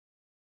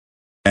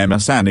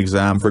MSN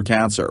Exam for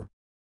cancer.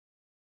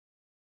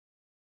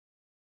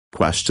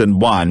 Question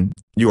 1.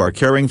 You are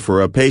caring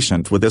for a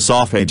patient with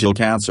esophageal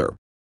cancer.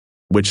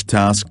 Which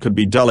task could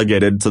be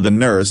delegated to the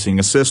nursing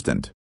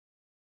assistant?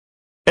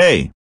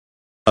 A.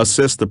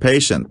 Assist the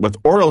patient with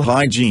oral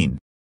hygiene.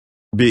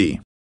 B.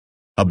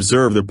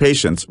 Observe the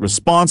patient's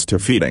response to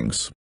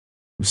feedings.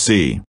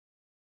 C.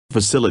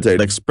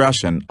 Facilitate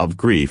expression of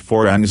grief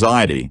or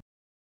anxiety.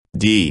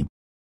 D.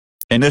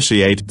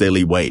 Initiate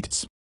daily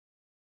weights.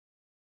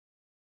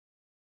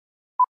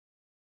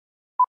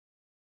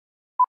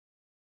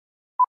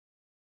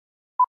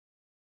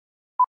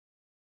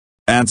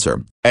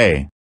 Answer: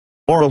 A.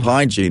 Oral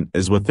hygiene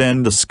is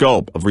within the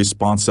scope of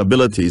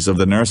responsibilities of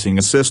the nursing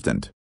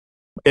assistant.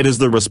 It is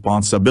the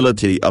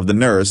responsibility of the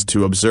nurse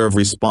to observe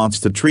response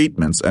to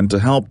treatments and to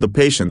help the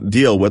patient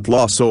deal with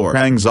loss or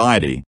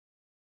anxiety.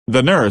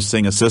 The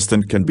nursing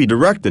assistant can be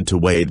directed to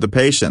weigh the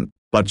patient,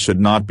 but should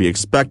not be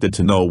expected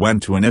to know when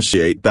to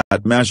initiate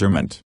that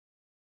measurement.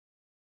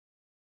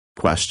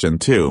 Question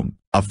 2.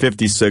 A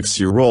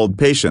 56-year-old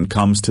patient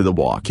comes to the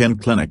walk-in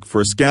clinic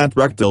for scant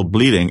rectal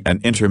bleeding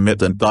and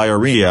intermittent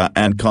diarrhea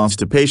and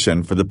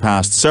constipation for the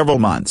past several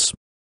months.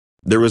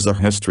 There is a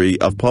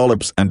history of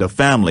polyps and a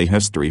family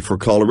history for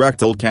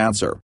colorectal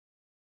cancer.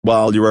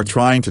 While you are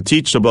trying to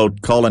teach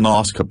about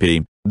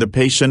colonoscopy, the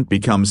patient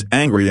becomes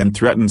angry and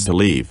threatens to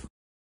leave.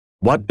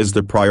 What is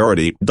the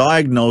priority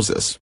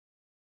diagnosis?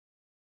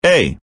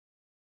 A.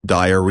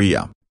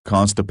 Diarrhea,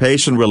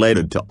 constipation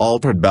related to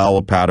altered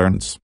bowel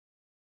patterns.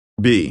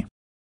 B.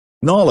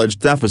 Knowledge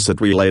deficit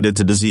related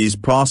to disease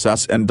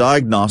process and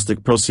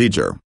diagnostic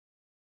procedure.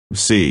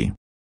 C.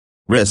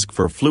 Risk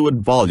for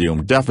fluid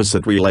volume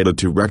deficit related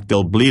to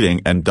rectal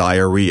bleeding and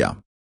diarrhea.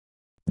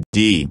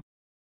 D.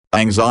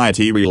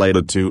 Anxiety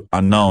related to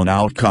unknown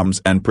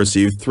outcomes and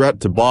perceived threat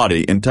to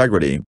body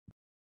integrity.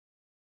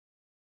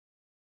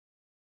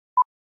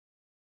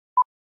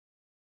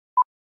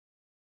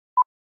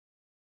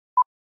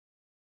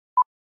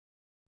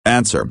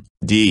 Answer: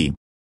 D.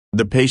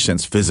 The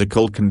patient's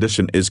physical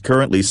condition is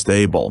currently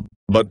stable,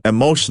 but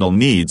emotional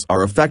needs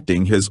are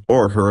affecting his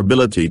or her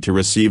ability to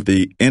receive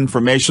the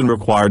information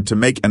required to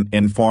make an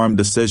informed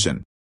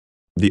decision.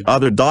 The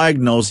other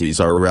diagnoses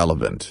are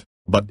irrelevant,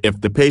 but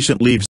if the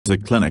patient leaves the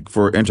clinic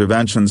for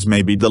interventions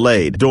may be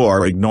delayed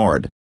or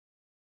ignored.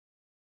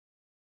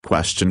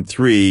 Question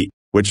 3.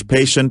 Which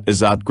patient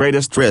is at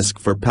greatest risk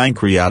for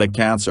pancreatic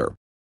cancer?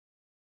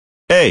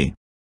 A.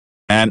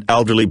 An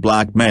elderly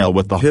black male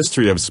with a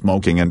history of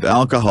smoking and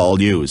alcohol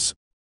use.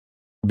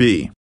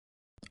 B.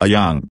 A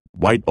young,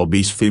 white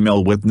obese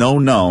female with no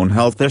known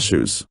health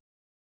issues.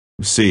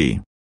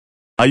 C.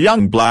 A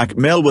young black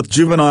male with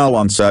juvenile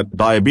onset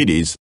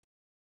diabetes.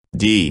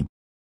 D.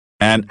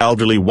 An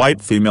elderly white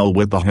female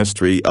with a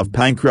history of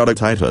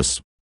pancreatitis.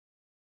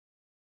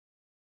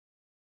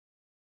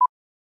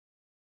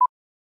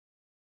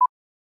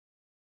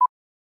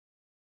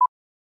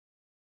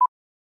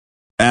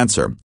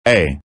 Answer: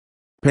 A.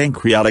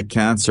 Pancreatic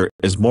cancer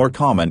is more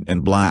common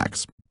in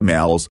blacks,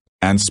 males,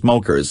 and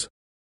smokers.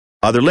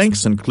 Other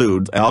links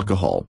include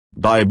alcohol,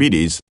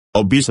 diabetes,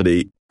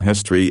 obesity,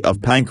 history of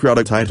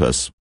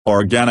pancreatitis,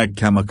 organic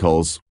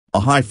chemicals, a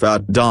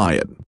high-fat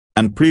diet,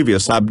 and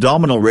previous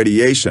abdominal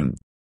radiation.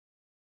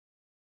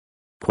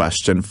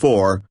 Question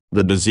 4.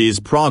 The disease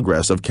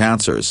progress of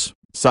cancers,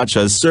 such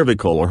as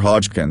cervical or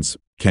Hodgkin's,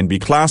 can be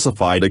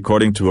classified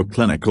according to a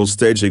clinical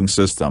staging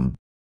system.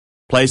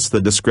 Place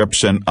the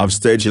description of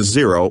stages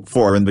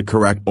 0-4 in the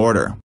correct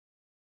order.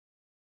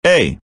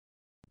 A.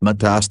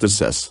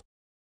 Metastasis.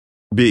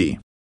 B.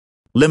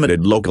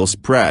 Limited local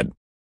spread.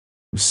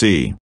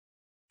 C.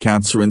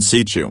 Cancer in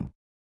situ.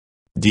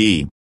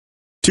 D.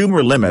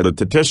 Tumor limited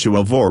to tissue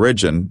of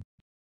origin.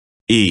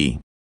 E.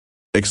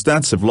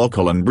 Extensive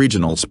local and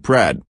regional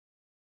spread.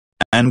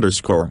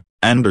 Underscore,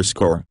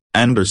 underscore,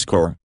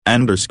 underscore,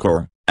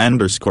 underscore,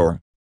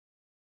 underscore.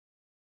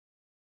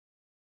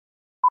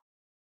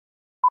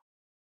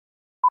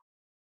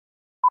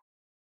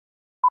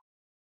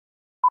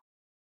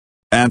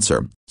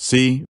 Answer: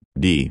 C,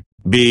 D,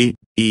 B,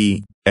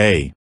 E,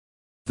 A.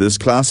 This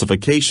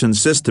classification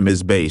system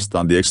is based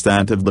on the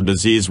extent of the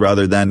disease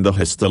rather than the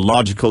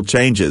histological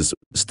changes.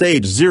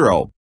 Stage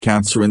 0,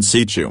 cancer in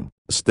situ.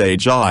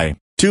 Stage I,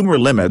 tumor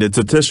limited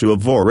to tissue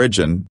of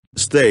origin.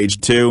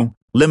 Stage 2,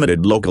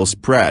 limited local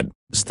spread.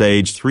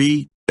 Stage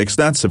 3,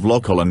 extensive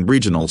local and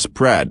regional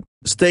spread.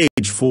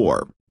 Stage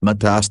 4,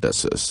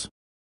 metastasis.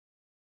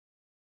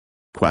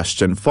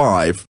 Question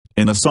 5.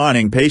 In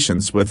assigning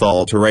patients with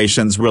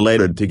alterations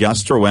related to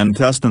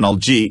gastrointestinal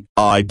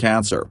GI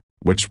cancer,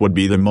 which would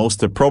be the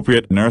most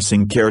appropriate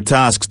nursing care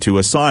tasks to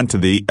assign to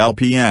the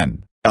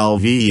LPN,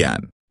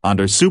 LVN,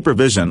 under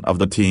supervision of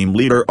the team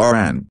leader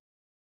RN?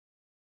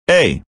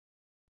 A.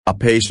 A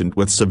patient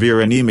with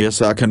severe anemia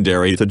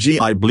secondary to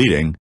GI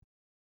bleeding.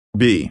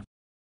 B.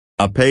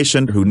 A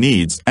patient who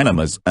needs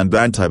enemas and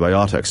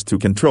antibiotics to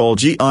control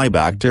GI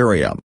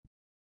bacteria.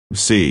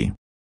 C.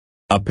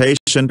 A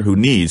patient who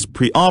needs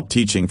pre-op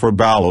teaching for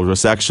bowel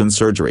resection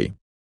surgery.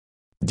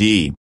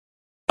 D.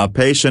 A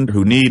patient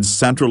who needs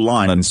central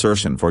line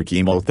insertion for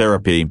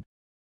chemotherapy.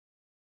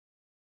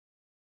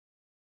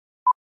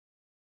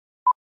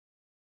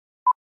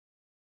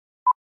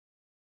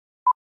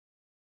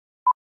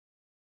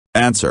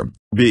 Answer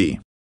B.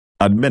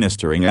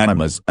 Administering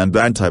enemas and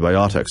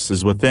antibiotics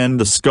is within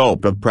the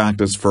scope of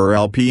practice for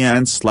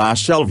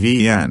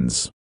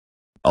LPNs/LVNs.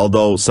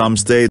 Although some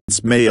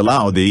states may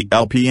allow the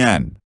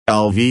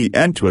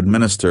LPN/LVN to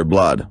administer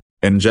blood,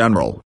 in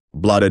general,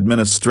 blood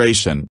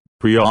administration,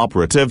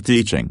 preoperative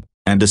teaching,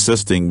 and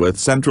assisting with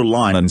central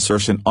line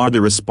insertion are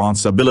the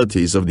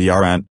responsibilities of the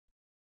RN.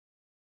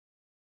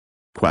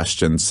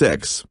 Question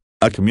 6.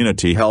 A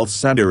community health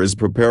center is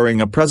preparing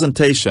a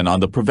presentation on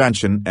the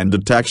prevention and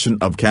detection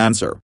of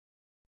cancer.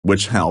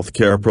 Which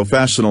healthcare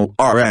professional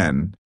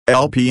RN,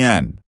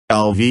 LPN,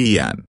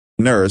 LVN,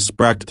 nurse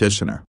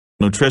practitioner,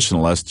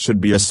 nutritionalist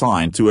should be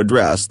assigned to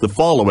address the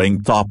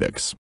following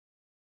topics?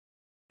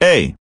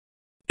 A.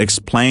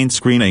 Explain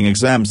screening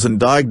exams and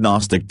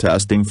diagnostic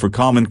testing for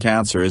common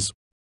cancers.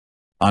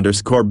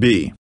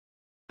 B.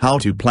 How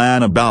to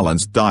plan a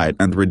balanced diet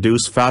and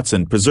reduce fats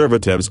and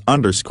preservatives.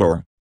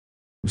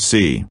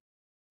 C.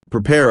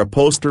 Prepare a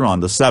poster on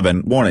the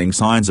 7 warning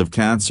signs of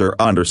cancer.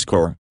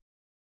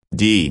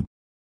 D.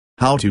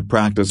 How to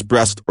practice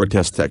breast or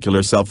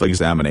testicular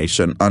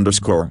self-examination.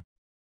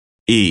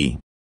 E.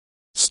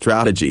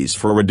 Strategies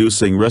for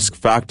reducing risk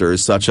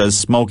factors such as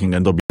smoking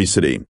and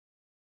obesity.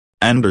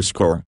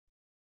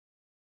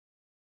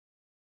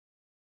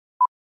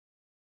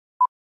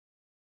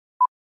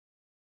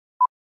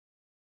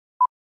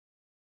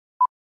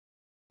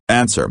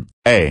 Answer: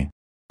 A.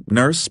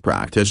 Nurse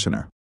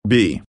practitioner.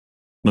 B.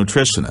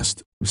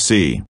 Nutritionist.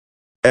 C.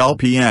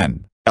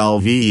 LPN,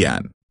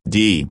 LVN.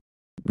 D.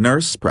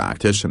 Nurse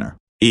practitioner.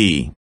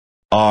 E.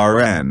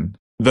 RN.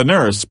 The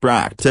nurse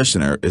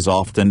practitioner is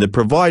often the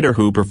provider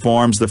who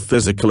performs the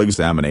physical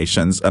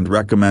examinations and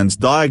recommends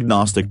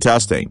diagnostic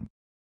testing.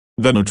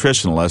 The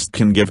nutritionalist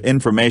can give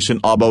information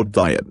about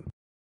diet.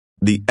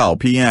 The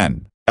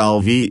LPN,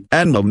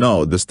 LVN will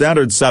know the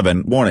standard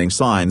 7 warning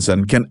signs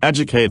and can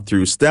educate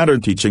through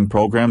standard teaching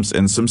programs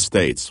in some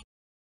states.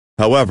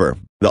 However,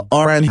 the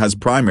RN has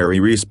primary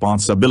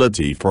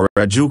responsibility for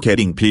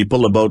educating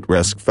people about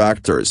risk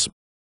factors.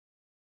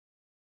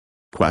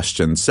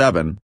 Question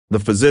 7. The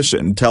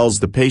physician tells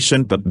the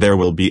patient that there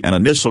will be an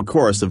initial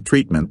course of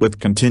treatment with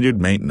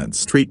continued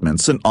maintenance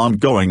treatments and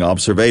ongoing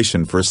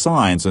observation for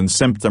signs and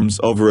symptoms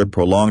over a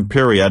prolonged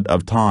period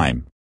of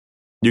time.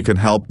 You can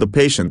help the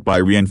patient by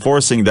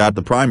reinforcing that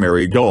the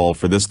primary goal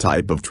for this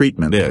type of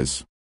treatment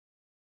is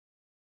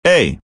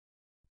A.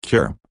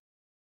 Cure.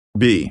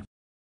 B.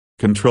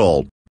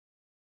 Control.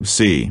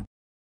 C.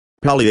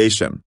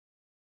 Palliation.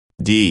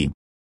 D.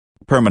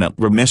 Permanent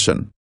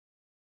remission.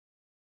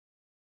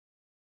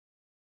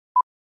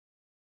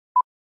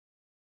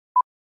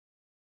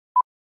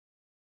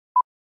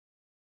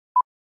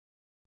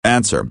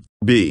 Answer: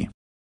 B.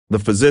 The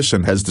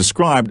physician has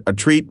described a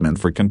treatment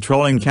for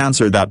controlling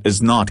cancer that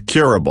is not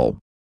curable.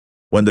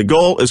 When the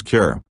goal is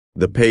cure,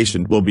 the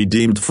patient will be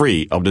deemed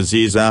free of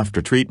disease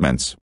after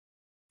treatments.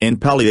 In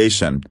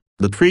palliation,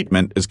 the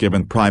treatment is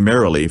given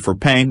primarily for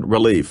pain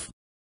relief.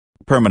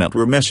 Permanent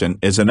remission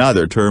is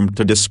another term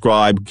to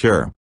describe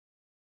cure.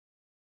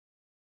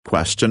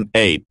 Question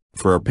 8.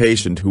 For a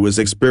patient who is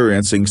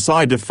experiencing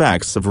side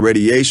effects of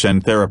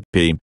radiation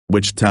therapy,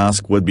 which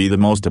task would be the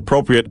most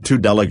appropriate to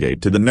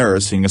delegate to the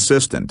nursing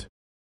assistant?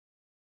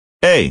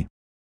 A.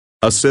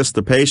 Assist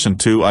the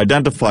patient to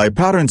identify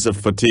patterns of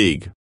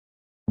fatigue.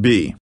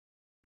 B.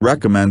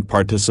 Recommend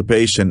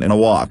participation in a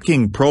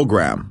walking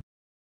program.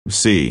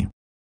 C.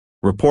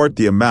 Report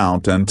the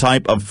amount and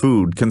type of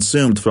food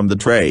consumed from the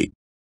tray.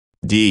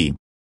 D.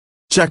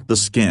 Check the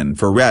skin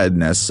for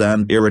redness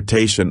and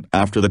irritation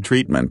after the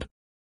treatment.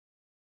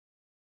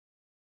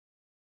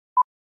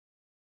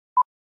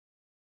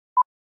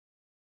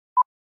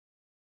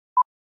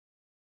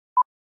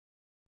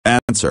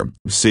 Answer: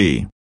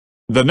 C.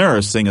 The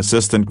nursing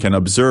assistant can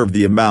observe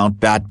the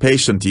amount that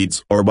patient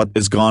eats or what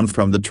is gone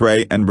from the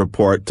tray and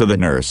report to the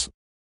nurse.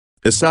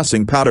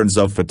 Assessing patterns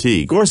of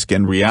fatigue or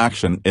skin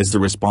reaction is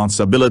the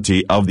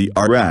responsibility of the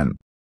RN.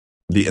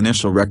 The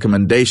initial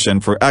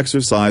recommendation for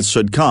exercise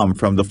should come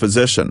from the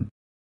physician.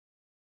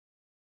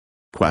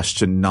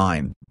 Question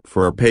 9.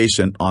 For a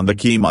patient on the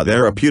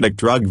chemotherapeutic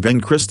drug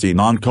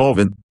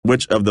vincristine,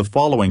 which of the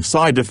following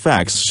side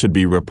effects should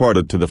be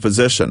reported to the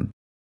physician?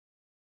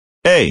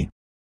 A.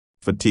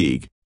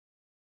 Fatigue.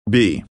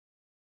 B.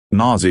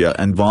 Nausea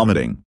and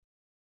vomiting.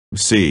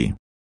 C.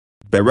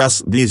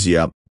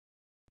 Paresthesia.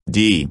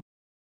 D.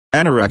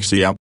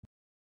 Anorexia.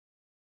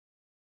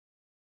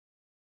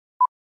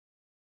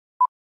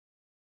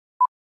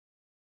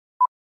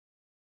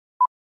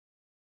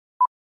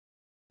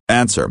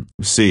 Answer: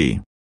 C.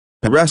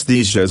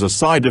 Paresthesia is a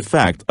side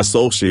effect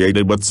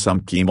associated with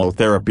some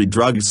chemotherapy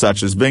drugs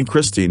such as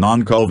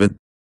vincristine.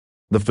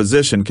 The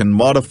physician can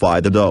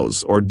modify the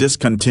dose or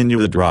discontinue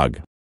the drug.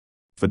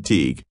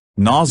 Fatigue,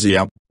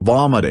 nausea,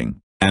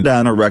 vomiting, and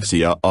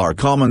anorexia are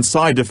common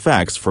side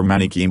effects for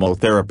many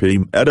chemotherapy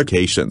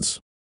medications.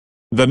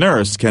 The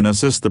nurse can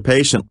assist the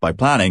patient by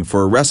planning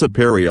for rest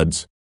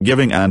periods,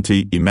 giving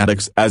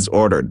antiemetics as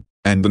ordered,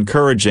 and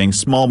encouraging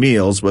small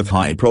meals with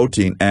high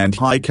protein and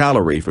high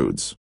calorie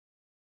foods.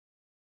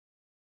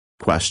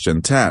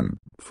 Question 10.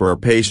 For a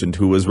patient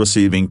who is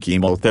receiving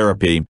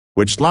chemotherapy,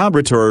 which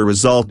laboratory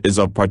result is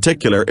of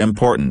particular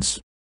importance?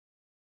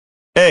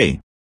 A.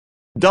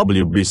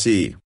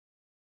 WBC.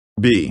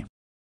 B.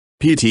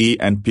 PT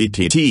and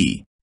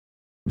PTT.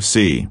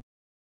 C.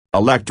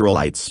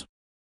 Electrolytes.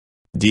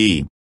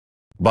 D.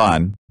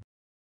 BUN.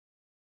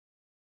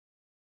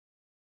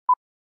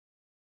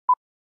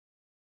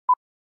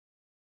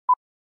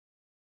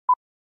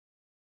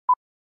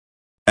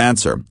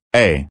 Answer: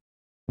 A.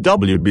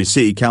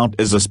 WBC count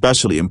is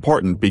especially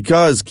important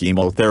because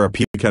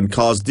chemotherapy can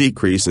cause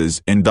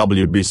decreases in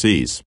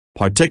WBCs,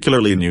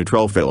 particularly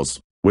neutrophils,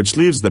 which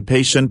leaves the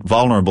patient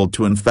vulnerable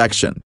to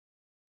infection.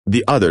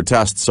 The other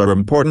tests are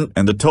important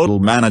in the total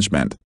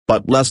management,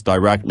 but less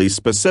directly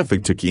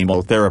specific to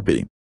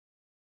chemotherapy.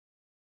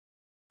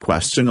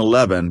 Question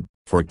 11.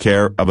 For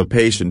care of a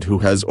patient who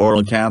has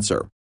oral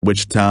cancer,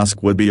 which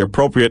task would be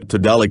appropriate to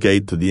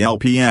delegate to the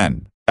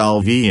LPN,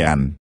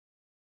 LVN?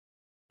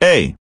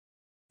 A.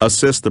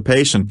 Assist the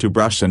patient to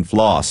brush and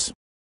floss.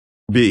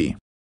 B.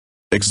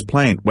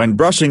 Explain when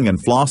brushing and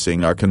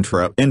flossing are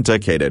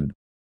contraindicated.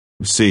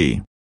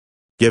 C.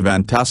 Give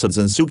antacids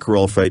and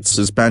sucralfate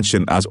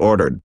suspension as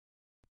ordered.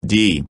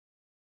 D.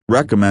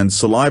 Recommend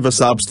saliva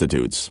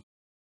substitutes.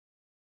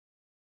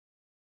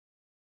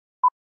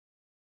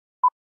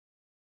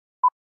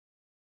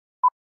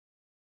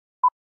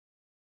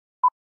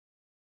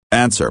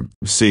 Answer: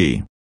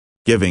 C.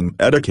 Giving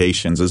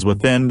medications is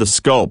within the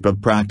scope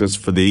of practice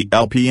for the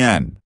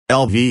LPN,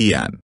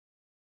 LVN.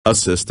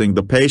 Assisting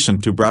the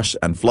patient to brush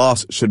and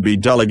floss should be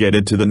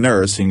delegated to the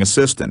nursing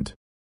assistant.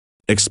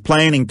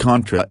 Explaining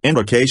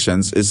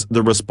contraindications is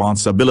the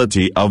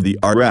responsibility of the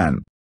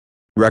RN.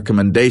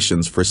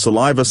 Recommendations for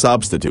saliva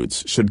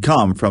substitutes should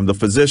come from the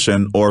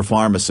physician or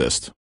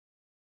pharmacist.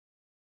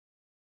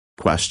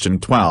 Question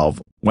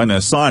 12. When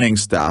assigning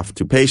staff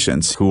to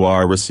patients who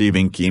are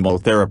receiving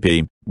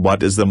chemotherapy,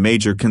 what is the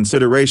major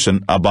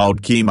consideration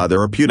about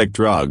chemotherapeutic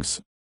drugs?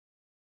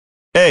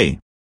 A.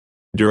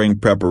 During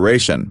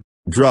preparation,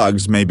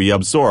 drugs may be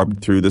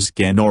absorbed through the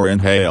skin or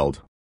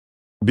inhaled.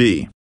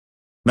 B.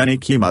 Many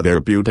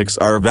chemotherapeutics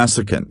are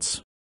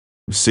vesicants.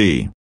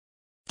 C.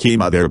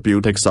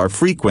 Chemotherapeutics are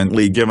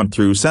frequently given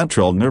through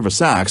central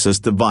nervous axis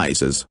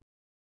devices.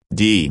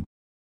 D.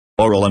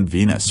 Oral and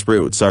venous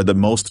routes are the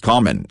most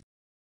common.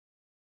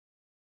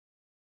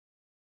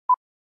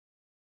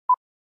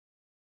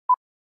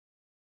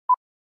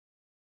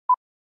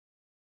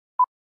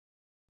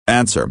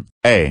 Answer: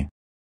 A.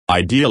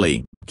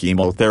 Ideally,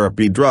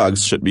 chemotherapy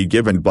drugs should be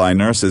given by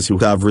nurses who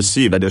have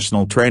received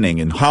additional training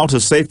in how to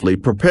safely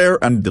prepare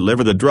and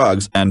deliver the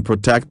drugs and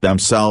protect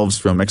themselves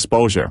from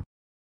exposure.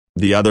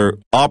 The other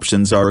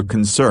options are a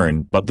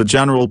concern, but the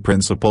general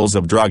principles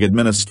of drug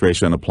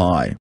administration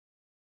apply.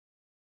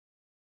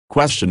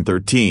 Question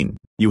 13.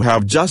 You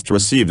have just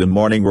received a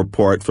morning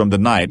report from the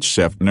night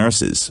shift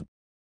nurses.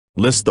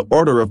 List the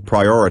order of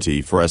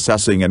priority for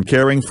assessing and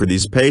caring for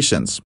these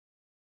patients.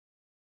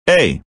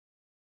 A.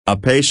 A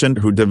patient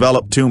who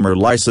developed tumor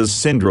lysis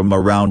syndrome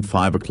around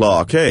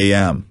 5:00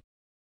 a.m.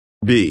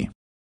 B.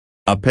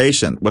 A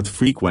patient with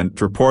frequent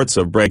reports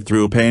of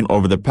breakthrough pain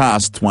over the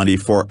past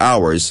 24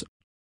 hours.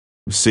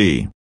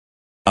 C.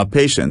 A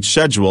patient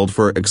scheduled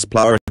for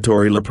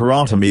exploratory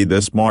laparotomy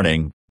this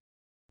morning.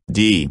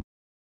 D.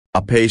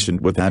 A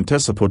patient with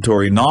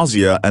anticipatory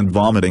nausea and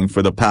vomiting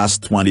for the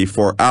past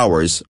 24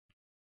 hours.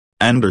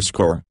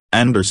 Underscore.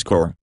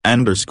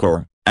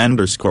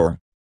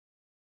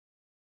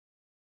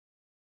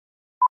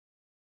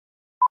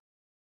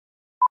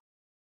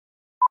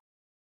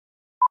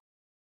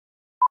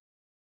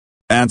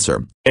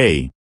 Answer: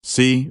 A,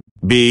 C,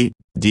 B,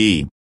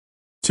 D.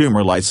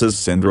 Tumor lysis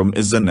syndrome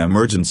is an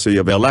emergency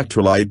of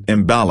electrolyte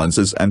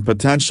imbalances and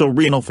potential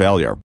renal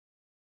failure.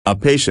 A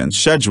patient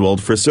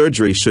scheduled for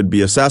surgery should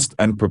be assessed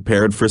and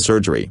prepared for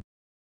surgery.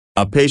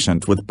 A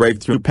patient with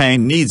breakthrough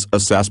pain needs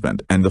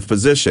assessment and the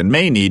physician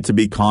may need to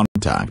be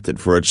contacted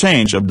for a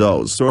change of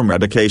dose or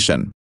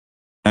medication.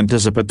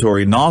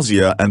 Anticipatory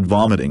nausea and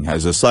vomiting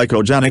has a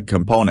psychogenic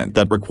component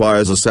that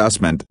requires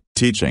assessment,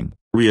 teaching,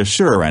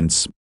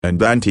 reassurance, and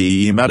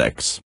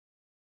antiemetics.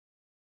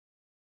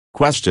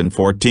 Question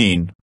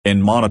 14.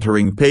 In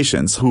monitoring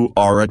patients who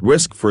are at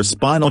risk for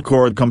spinal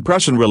cord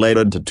compression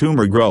related to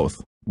tumor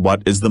growth,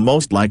 what is the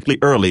most likely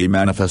early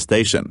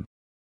manifestation?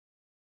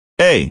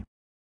 A.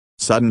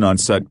 Sudden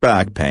onset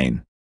back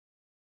pain.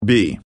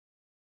 B.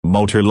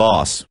 Motor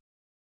loss.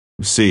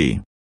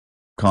 C.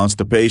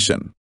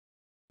 Constipation.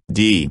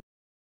 D.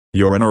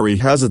 Urinary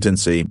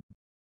hesitancy.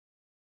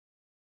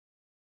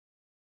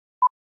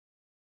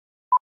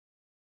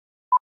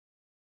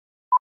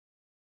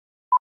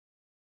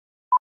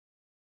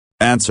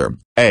 Answer: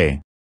 A.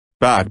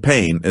 Back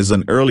pain is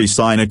an early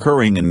sign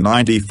occurring in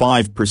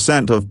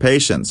 95% of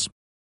patients.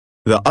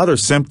 The other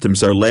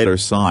symptoms are later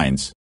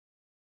signs.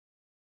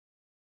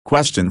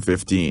 Question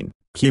 15.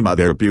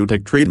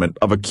 Chemotherapeutic treatment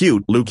of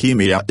acute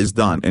leukemia is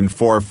done in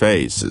 4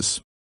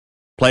 phases.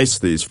 Place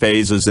these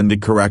phases in the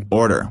correct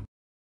order.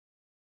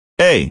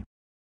 A.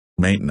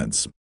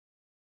 Maintenance.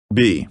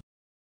 B.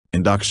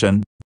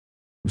 Induction.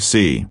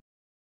 C.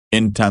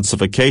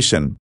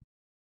 Intensification.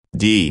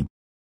 D.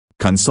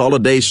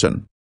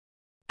 Consolidation.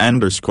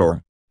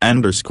 Underscore.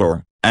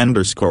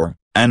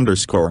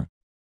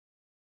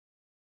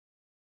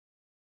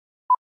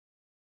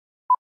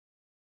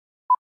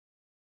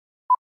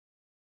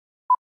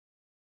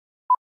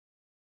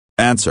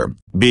 Answer: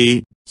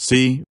 B,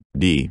 C,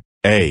 D,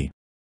 A.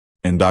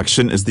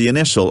 Induction is the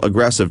initial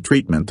aggressive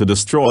treatment to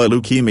destroy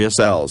leukemia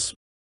cells.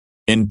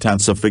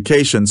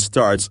 Intensification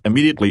starts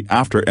immediately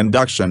after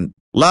induction,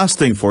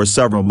 lasting for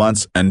several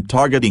months and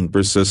targeting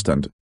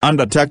persistent,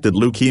 undetected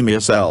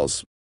leukemia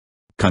cells.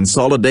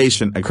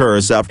 Consolidation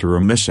occurs after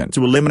remission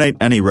to eliminate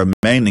any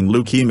remaining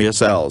leukemia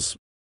cells.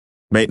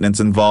 Maintenance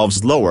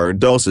involves lower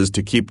doses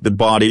to keep the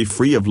body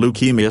free of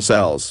leukemia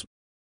cells.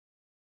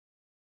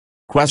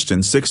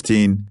 Question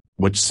 16.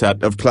 Which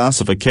set of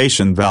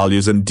classification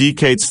values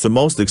indicates the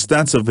most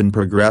extensive and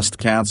progressed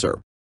cancer?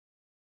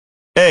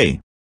 A.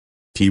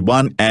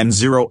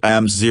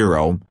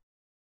 T1N0M0.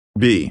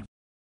 B.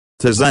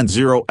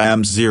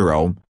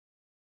 Tn0M0.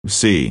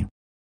 C.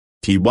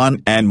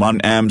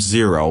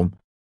 T1N1M0.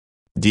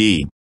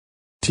 D.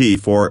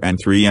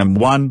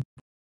 T4N3M1.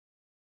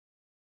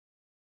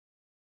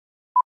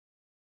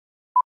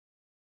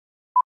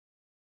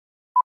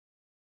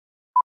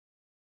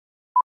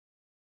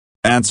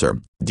 Answer: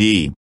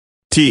 D.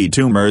 T.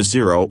 Tumor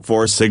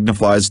 04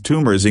 signifies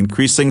tumors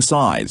increasing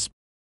size.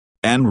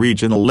 N.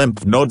 Regional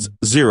lymph nodes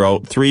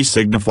 03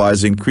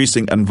 signifies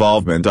increasing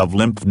involvement of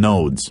lymph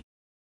nodes.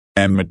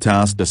 M.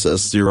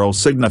 Metastasis 0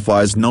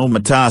 signifies no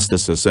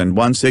metastasis and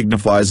 1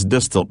 signifies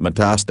distal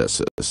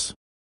metastasis.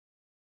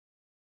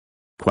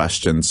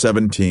 Question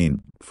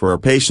 17. For a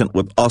patient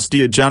with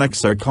osteogenic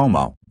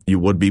sarcoma, you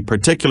would be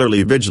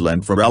particularly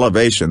vigilant for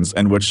elevations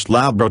and which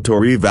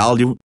laboratory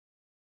value?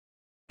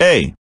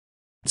 A.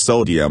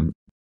 Sodium.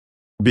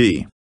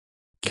 B.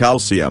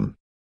 Calcium.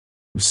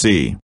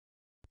 C.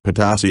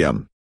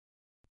 Potassium.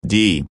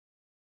 D.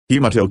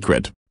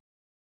 Hematocrit.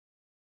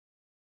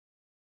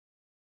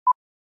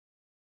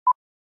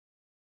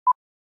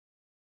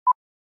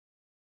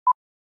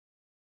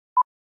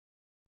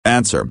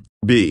 Answer: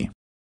 B.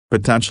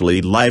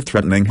 Potentially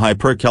life-threatening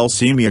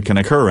hypercalcemia can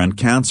occur in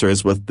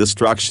cancers with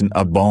destruction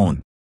of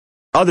bone.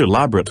 Other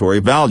laboratory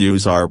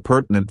values are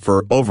pertinent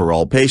for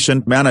overall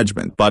patient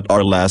management but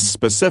are less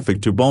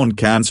specific to bone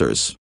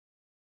cancers.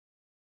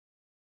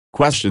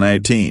 Question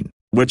 18.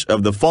 Which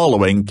of the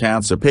following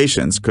cancer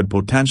patients could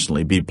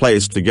potentially be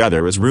placed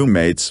together as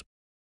roommates?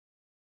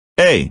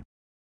 A.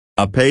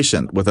 A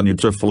patient with a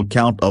neutrophil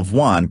count of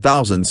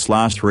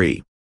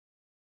 1000/3.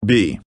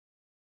 B.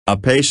 A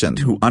patient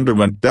who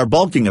underwent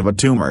debulking of a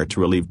tumor to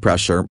relieve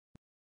pressure.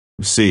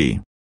 C.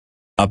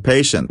 A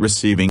patient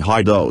receiving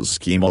high-dose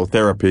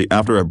chemotherapy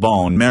after a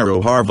bone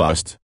marrow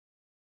harvest.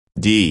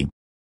 D.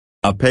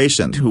 A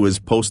patient who is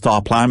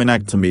post-op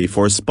laminectomy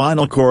for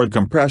spinal cord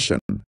compression.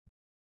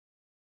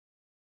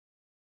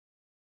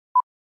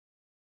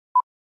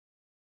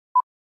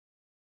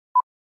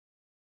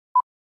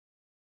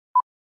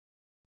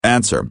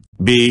 Answer: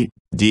 B,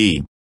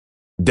 D.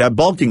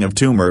 Debulking of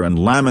tumor and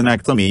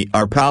laminectomy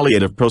are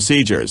palliative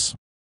procedures.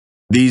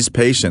 These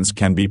patients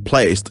can be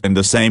placed in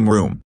the same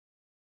room.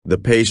 The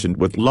patient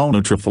with low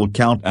neutrophil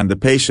count and the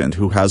patient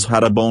who has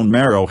had a bone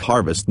marrow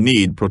harvest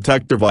need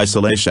protective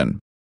isolation.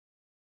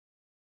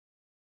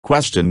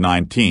 Question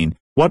 19.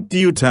 What do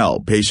you tell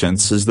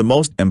patients is the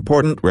most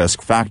important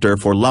risk factor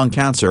for lung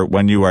cancer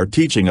when you are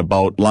teaching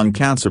about lung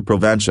cancer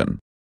prevention?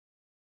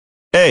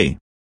 A.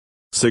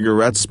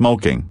 Cigarette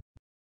smoking.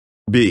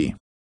 B.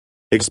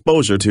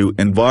 Exposure to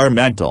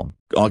environmental,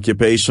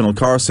 occupational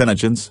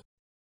carcinogens.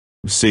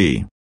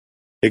 C.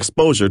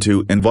 Exposure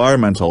to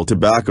environmental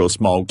tobacco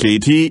smoke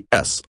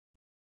ETS.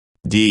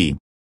 D.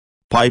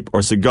 Pipe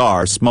or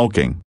cigar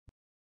smoking.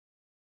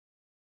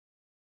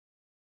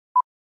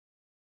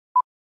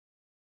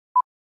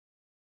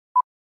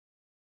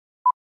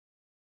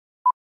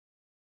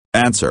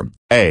 Answer: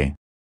 A.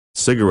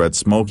 Cigarette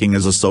smoking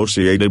is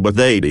associated with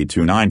 80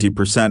 to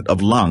 90%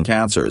 of lung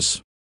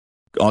cancers.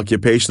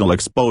 Occupational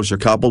exposure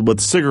coupled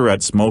with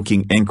cigarette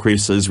smoking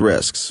increases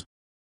risks.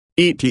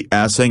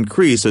 ETS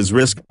increases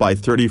risk by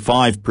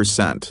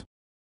 35%.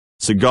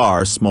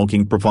 Cigar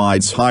smoking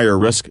provides higher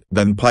risk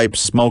than pipe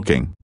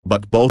smoking,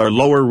 but both are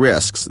lower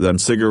risks than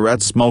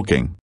cigarette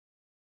smoking.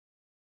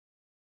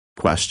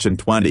 Question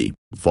 20.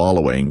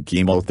 Following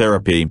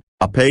chemotherapy,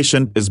 a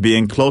patient is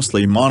being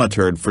closely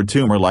monitored for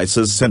tumor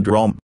lysis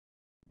syndrome.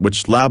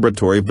 Which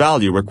laboratory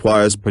value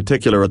requires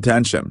particular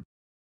attention?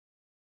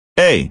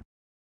 A.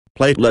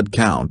 Platelet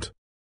count.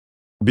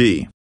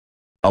 B.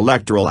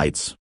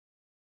 Electrolytes.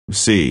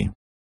 C.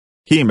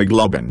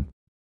 Hemoglobin.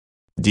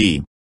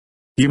 D.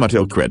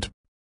 Hematocrit.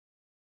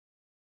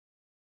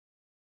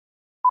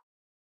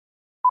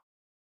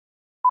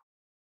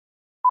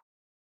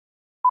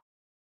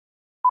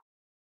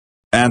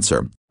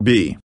 Answer: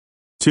 B.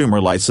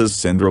 tumor lysis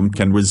syndrome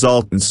can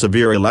result in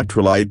severe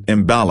electrolyte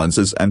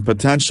imbalances and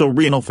potential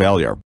renal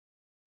failure.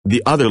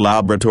 The other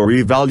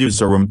laboratory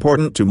values are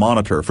important to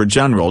monitor for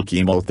general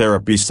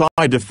chemotherapy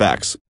side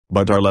effects,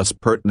 but are less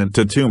pertinent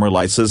to tumor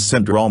lysis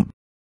syndrome.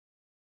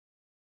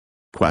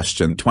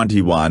 Question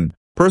 21.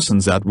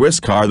 Persons at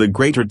risk are the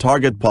greater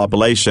target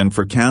population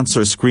for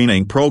cancer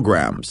screening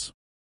programs.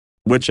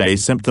 Which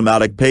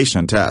asymptomatic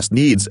patient test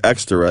needs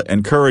extra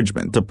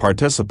encouragement to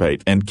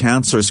participate in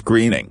cancer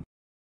screening?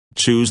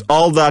 Choose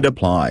all that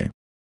apply.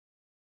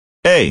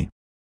 A.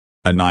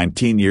 A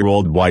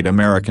 19-year-old white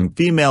American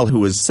female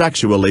who is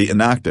sexually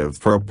inactive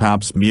for a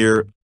pap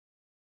smear.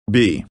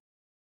 B.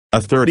 A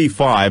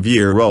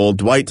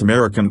 35-year-old white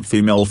American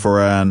female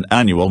for an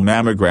annual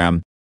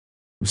mammogram.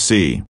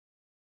 C.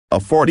 A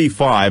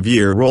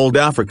 45-year-old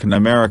African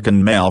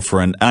American male for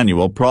an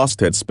annual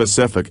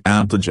prostate-specific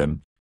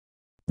antigen.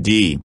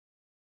 D.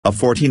 A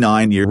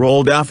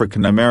 49-year-old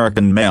African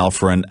American male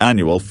for an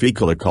annual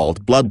fecal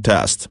occult blood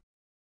test.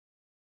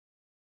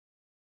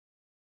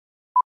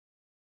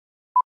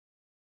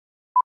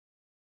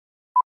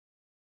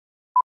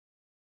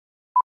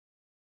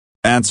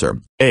 Answer: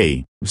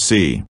 A,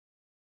 C.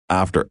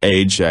 After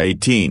age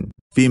 18,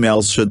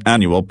 females should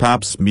annual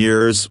pap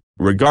smears,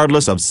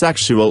 regardless of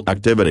sexual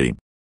activity.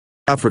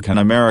 African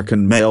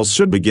American males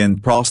should begin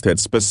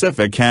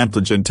prostate-specific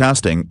antigen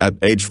testing at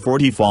age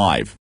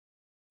 45.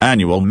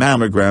 Annual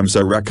mammograms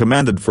are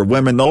recommended for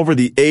women over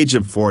the age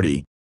of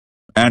 40.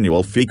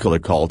 Annual fecal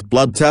occult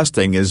blood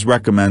testing is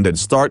recommended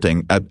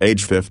starting at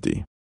age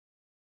 50.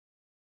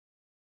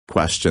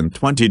 Question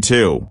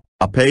 22.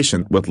 A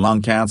patient with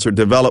lung cancer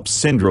develops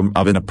syndrome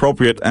of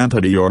inappropriate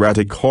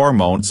antidiuretic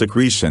hormone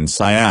secretion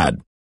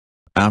 (SIAD).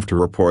 After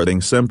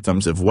reporting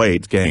symptoms of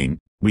weight gain,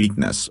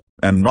 weakness,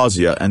 and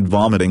nausea and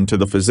vomiting to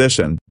the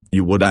physician,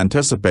 you would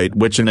anticipate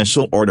which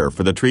initial order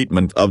for the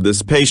treatment of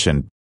this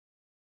patient?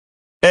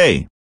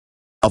 A.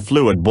 A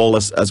fluid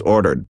bolus as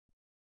ordered.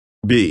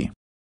 B.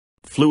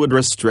 Fluid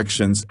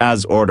restrictions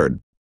as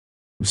ordered.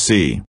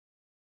 C.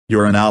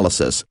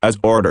 Urinalysis as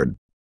ordered.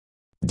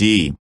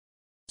 D.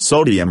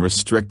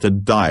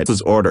 Sodium-restricted diet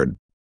as ordered.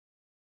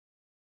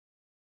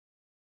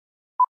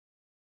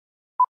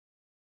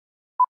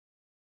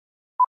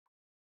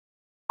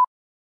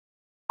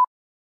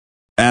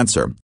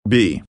 Answer: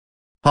 B.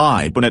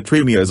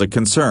 Hyponatremia is a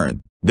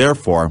concern,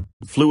 therefore,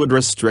 fluid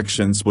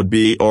restrictions would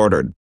be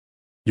ordered.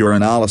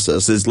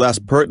 Urinalysis is less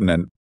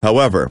pertinent,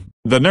 however,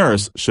 the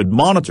nurse should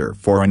monitor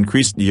for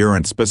increased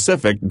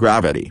urine-specific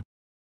gravity.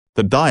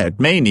 The diet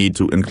may need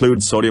to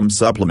include sodium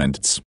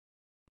supplements.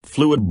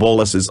 Fluid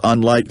bolus is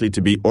unlikely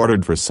to be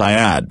ordered for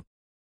SIAD.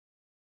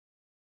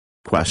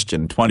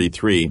 Question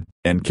 23.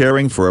 In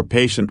caring for a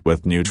patient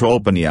with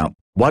neutropenia,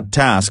 what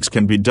tasks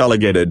can be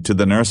delegated to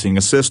the nursing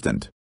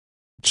assistant?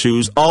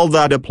 Choose all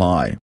that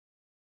apply.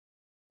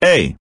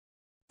 A.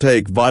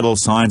 Take vital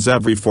signs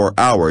every 4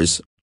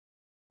 hours.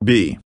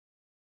 B.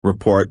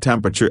 Report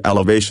temperature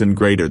elevation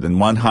greater than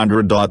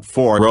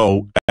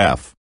 100.40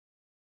 F.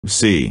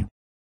 C.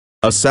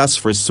 Assess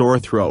for sore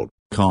throat,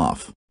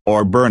 cough,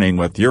 or burning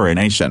with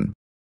urination.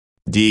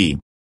 D.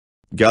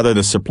 Gather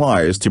the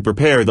supplies to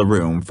prepare the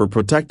room for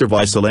protective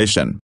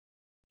isolation.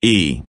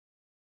 E.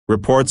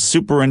 Report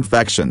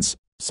superinfections,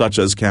 such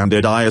as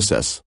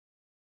candidiasis.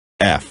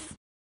 F.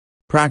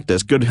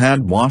 Practice good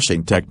hand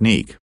washing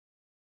technique.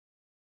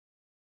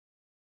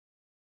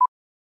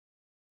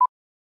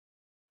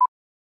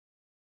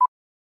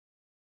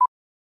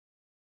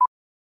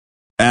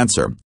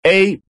 Answer: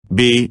 A,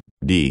 B,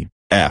 D,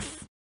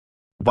 F.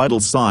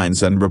 Vital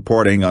signs and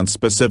reporting on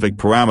specific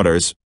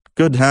parameters,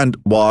 good hand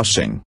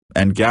washing,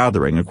 and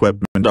gathering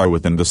equipment are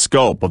within the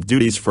scope of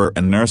duties for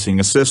a nursing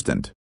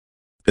assistant.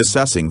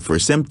 Assessing for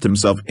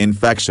symptoms of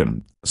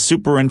infection,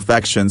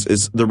 superinfections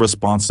is the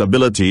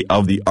responsibility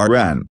of the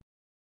RN.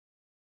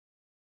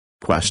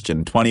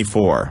 Question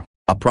 24.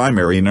 A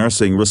primary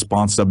nursing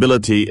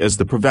responsibility is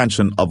the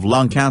prevention of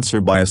lung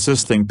cancer by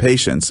assisting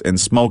patients in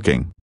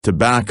smoking,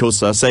 tobacco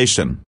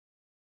cessation.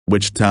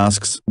 Which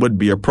tasks would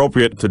be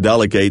appropriate to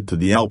delegate to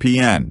the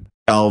LPN,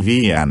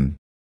 LVN?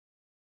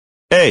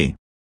 A.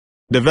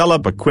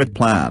 Develop a quit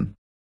plan.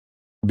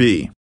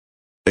 B.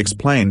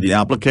 Explain the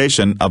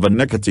application of a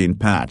nicotine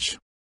patch.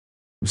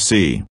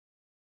 C.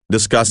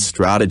 Discuss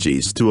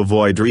strategies to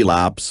avoid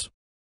relapse.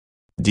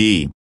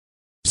 D.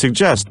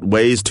 Suggest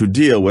ways to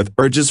deal with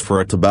urges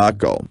for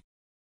tobacco.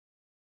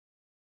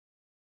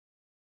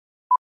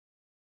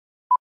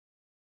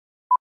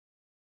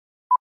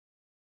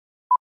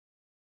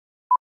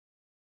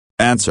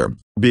 Answer: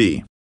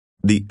 B.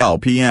 The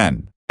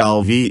LPN,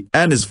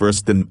 LVN is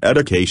versed in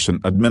medication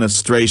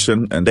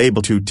administration and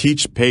able to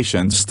teach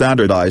patients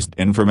standardized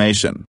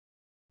information.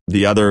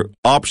 The other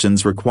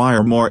options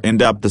require more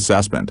in-depth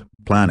assessment,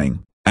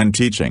 planning, and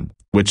teaching,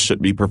 which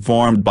should be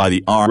performed by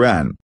the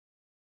RN.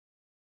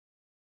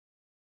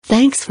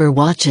 Thanks for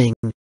watching.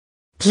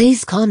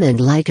 Please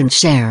comment, like and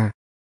share.